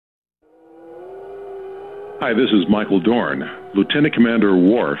Hi, this is Michael Dorn, Lieutenant Commander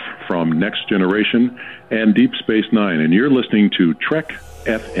Worf from Next Generation and Deep Space Nine, and you're listening to Trek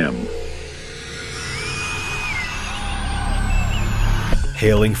FM.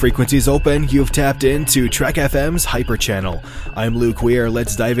 Hailing frequencies open, you've tapped into Trek FM's Hyper Channel. I'm Luke Weir.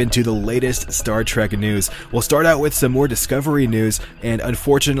 Let's dive into the latest Star Trek news. We'll start out with some more Discovery news, and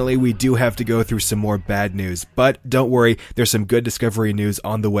unfortunately we do have to go through some more bad news. But don't worry, there's some good Discovery news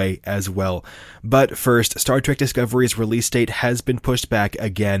on the way as well. But first, Star Trek Discovery's release date has been pushed back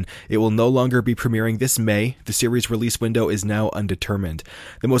again. It will no longer be premiering this May. The series release window is now undetermined.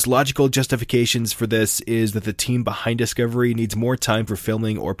 The most logical justifications for this is that the team behind Discovery needs more time for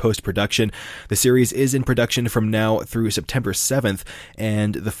filming or post-production. The series is in production from now through September 7th,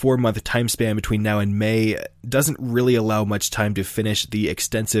 and the 4-month time span between now and May doesn't really allow much time to finish the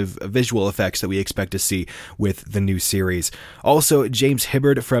extensive visual effects that we expect to see with the new series. Also, James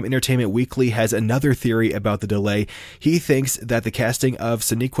Hibbard from Entertainment Weekly has another theory about the delay. He thinks that the casting of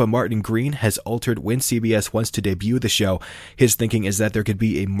Sonequa Martin Green has altered when CBS wants to debut the show. His thinking is that there could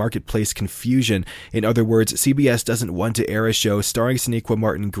be a marketplace confusion. In other words, CBS doesn't want to air a show starring Sonequa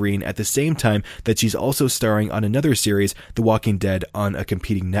Martin Green at the same time that she's also starring on another series, The Walking Dead, on a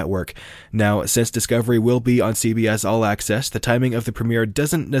competing network. Now, since Discovery will be on CBS All Access, the timing of the premiere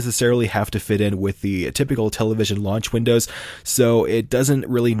doesn't necessarily have to fit in with the typical television launch windows, so it doesn't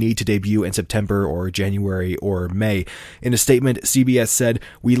really need to debut in September or January or May. In a statement, CBS said,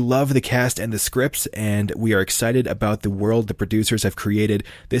 "We love the cast and the scripts, and we are excited about the world the producers have created.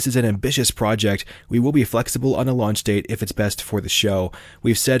 This is an ambitious project. We will be flexible on a launch date if it's best for the show.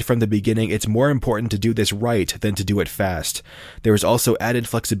 We've said from the beginning it's more important to do this right than to do it fast." There is also added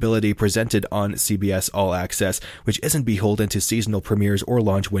flexibility presented on CBS All Access, which isn't beholden to seasonal premieres or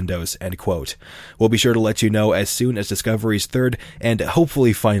launch windows, end quote. We'll be sure to let you know as soon as Discovery's third and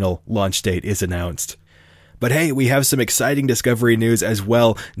hopefully final launch date is announced. But hey, we have some exciting Discovery news as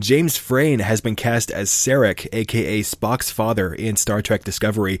well. James Frain has been cast as Sarek, aka Spock's father, in Star Trek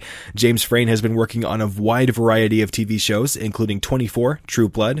Discovery. James Frain has been working on a wide variety of TV shows, including 24, True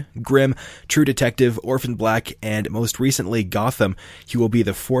Blood, Grimm, True Detective, Orphan Black, and most recently Gotham. He will be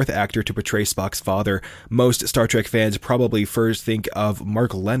the 4th actor to portray Spock's father. Most Star Trek fans probably first think of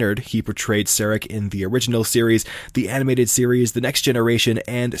Mark Lenard. He portrayed Sarek in the original series, the animated series, The Next Generation,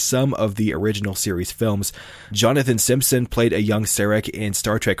 and some of the original series films. Jonathan Simpson played a young Sarek in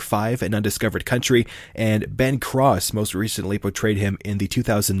Star Trek V, An Undiscovered Country, and Ben Cross most recently portrayed him in the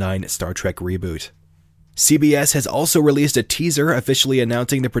 2009 Star Trek reboot. CBS has also released a teaser officially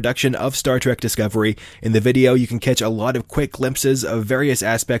announcing the production of Star Trek Discovery. In the video, you can catch a lot of quick glimpses of various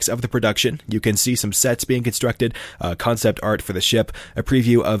aspects of the production. You can see some sets being constructed, concept art for the ship, a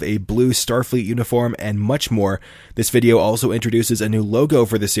preview of a blue Starfleet uniform, and much more. This video also introduces a new logo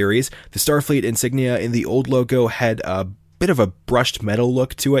for the series. The Starfleet insignia in the old logo had a bit of a brushed metal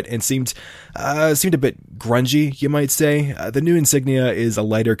look to it and seemed a bit grungy, you might say. The new insignia is a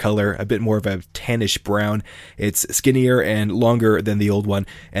lighter color, a bit more of a tannish brown. It's skinnier and longer than the old one,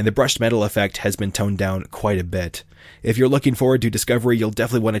 and the brushed metal effect has been toned down quite a bit. If you're looking forward to Discovery, you'll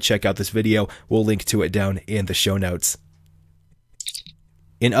definitely want to check out this video. We'll link to it down in the show notes.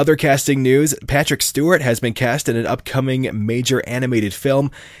 In other casting news, Patrick Stewart has been cast in an upcoming major animated film,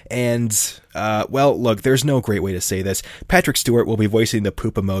 and, look, there's no great way to say this. Patrick Stewart will be voicing the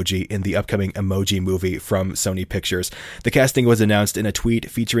poop emoji in the upcoming Emoji Movie from Sony Pictures. The casting was announced in a tweet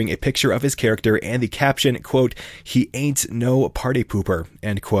featuring a picture of his character and the caption, quote, "He ain't no party pooper,"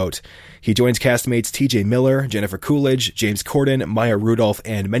 end quote. He joins castmates TJ Miller, Jennifer Coolidge, James Corden, Maya Rudolph,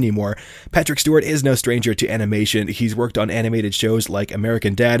 and many more. Patrick Stewart is no stranger to animation. He's worked on animated shows like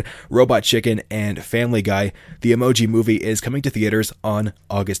American Dad, Robot Chicken, and Family Guy. The Emoji Movie is coming to theaters on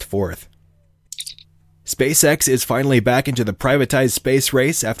August 4th. SpaceX is finally back into the privatized space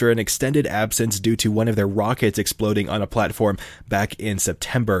race after an extended absence due to one of their rockets exploding on a platform back in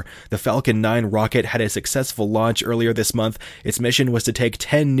September. The Falcon 9 rocket had a successful launch earlier this month. Its mission was to take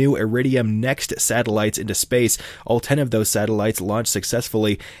 10 new Iridium NEXT satellites into space. All 10 of those satellites launched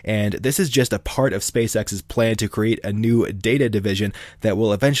successfully, and this is just a part of SpaceX's plan to create a new data division that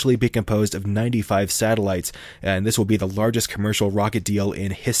will eventually be composed of 95 satellites, and this will be the largest commercial rocket deal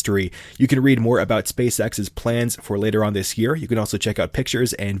in history. You can read more about SpaceX's plans for later on this year. You can also check out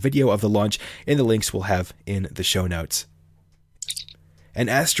pictures and video of the launch in the links we'll have in the show notes. An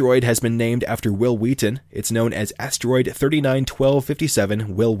asteroid has been named after Wil Wheaton. It's known as Asteroid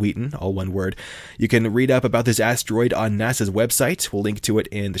 391257, Wil Wheaton, all one word. You can read up about this asteroid on NASA's website. We'll link to it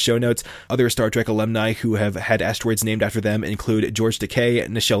in the show notes. Other Star Trek alumni who have had asteroids named after them include George Takei,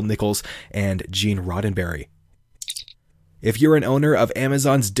 Nichelle Nichols, and Gene Roddenberry. If you're an owner of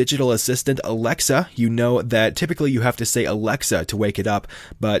Amazon's digital assistant Alexa, you know that typically you have to say Alexa to wake it up,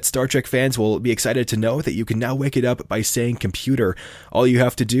 but Star Trek fans will be excited to know that you can now wake it up by saying computer. All you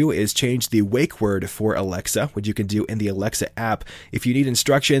have to do is change the wake word for Alexa, which you can do in the Alexa app. If you need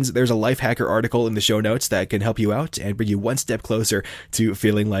instructions, there's a Lifehacker article in the show notes that can help you out and bring you one step closer to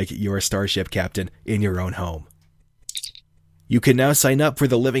feeling like you're a starship captain in your own home. You can now sign up for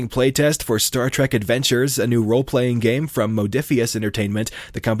the living playtest for Star Trek Adventures, a new role-playing game from Modiphius Entertainment,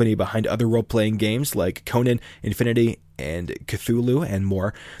 the company behind other role-playing games like Conan, Infinity, and Cthulhu, and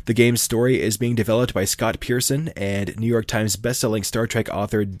more. The game's story is being developed by Scott Pearson and New York Times bestselling Star Trek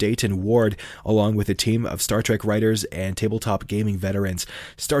author Dayton Ward, along with a team of Star Trek writers and tabletop gaming veterans.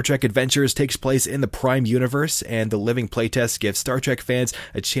 Star Trek Adventures takes place in the Prime universe, and the living playtest gives Star Trek fans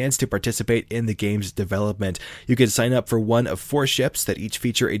a chance to participate in the game's development. You can sign up for one of 4 ships that each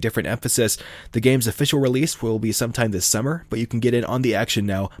feature a different emphasis. The game's official release will be sometime this summer, but you can get in on the action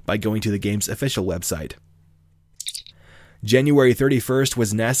now by going to the game's official website. January 31st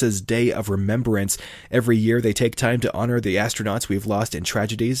was NASA's Day of Remembrance. Every year they take time to honor the astronauts we've lost in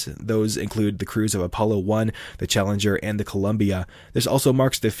tragedies. Those include the crews of Apollo 1, the Challenger, and the Columbia. This also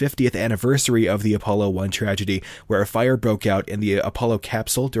marks the 50th anniversary of the Apollo 1 tragedy, where a fire broke out in the Apollo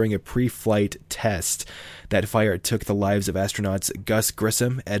capsule during a pre-flight test. That fire took the lives of astronauts Gus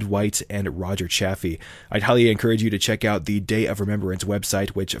Grissom, Ed White, and Roger Chaffee. I'd highly encourage you to check out the Day of Remembrance website,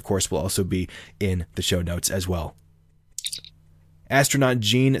 which of course will also be in the show notes as well. Astronaut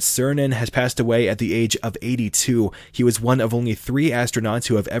Gene Cernan has passed away at the age of 82. He was one of only 3 astronauts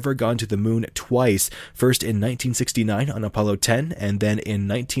who have ever gone to the moon twice, first in 1969 on Apollo 10, and then in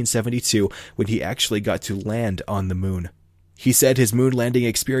 1972 when he actually got to land on the moon. He said his moon landing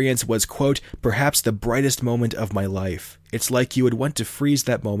experience was, quote, perhaps the brightest moment of my life. It's like you would want to freeze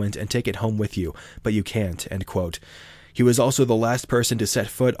that moment and take it home with you, but you can't, end quote. He was also the last person to set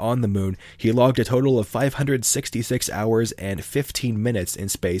foot on the moon. He logged a total of 566 hours and 15 minutes in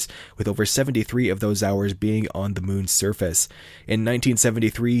space, with over 73 of those hours being on the moon's surface. In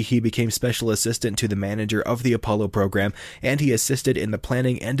 1973, he became special assistant to the manager of the Apollo program, and he assisted in the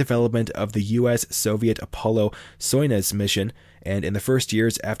planning and development of the U.S.-Soviet Apollo-Soyuz mission. And in the first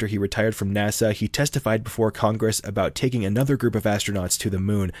years after he retired from NASA, he testified before Congress about taking another group of astronauts to the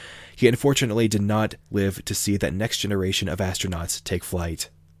moon. He unfortunately did not live to see that next generation of astronauts take flight.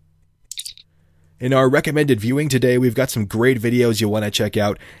 In our recommended viewing today, we've got some great videos you'll want to check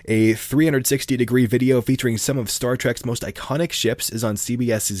out. A 360-degree video featuring some of Star Trek's most iconic ships is on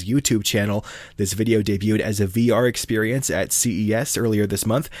CBS's YouTube channel. This video debuted as a VR experience at CES earlier this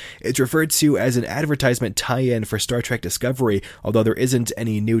month. It's referred to as an advertisement tie-in for Star Trek Discovery, although there isn't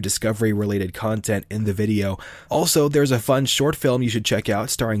any new Discovery-related content in the video. Also, there's a fun short film you should check out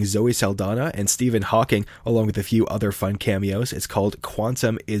starring Zoe Saldana and Stephen Hawking, along with a few other fun cameos. It's called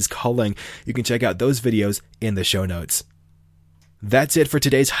Quantum is Calling. You can check out those videos in the show notes. That's it for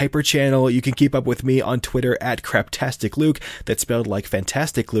today's Hyper Channel. You can keep up with me on Twitter at CraptasticLuke. That's spelled like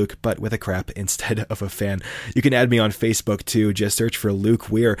Fantastic Luke, but with a crap instead of a fan. You can add me on Facebook too. Just search for Luke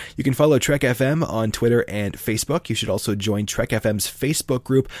Weir. You can follow Trek FM on Twitter and Facebook. You should also join Trek FM's Facebook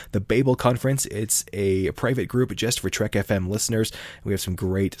group, the Babel Conference. It's a private group just for Trek FM listeners. We have some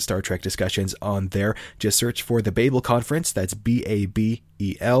great Star Trek discussions on there. Just search for the Babel Conference. That's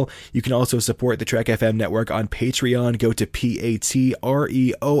BABEL. You can also support the Trek FM network on Patreon. Go to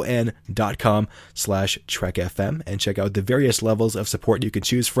patreon.com/TrekFM and check out the various levels of support you can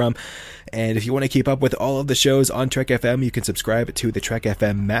choose from. And if you want to keep up with all of the shows on Trek FM, you can subscribe to the Trek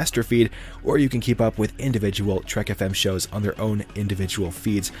FM master feed, or you can keep up with individual Trek FM shows on their own individual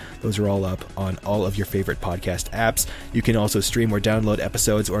feeds. Those are all up on all of your favorite podcast apps. You can also stream or download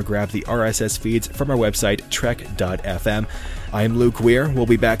episodes or grab the RSS feeds from our website, trek.fm. I'm Luke Weir. We'll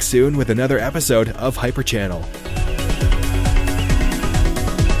be back soon with another episode of Hyper Channel.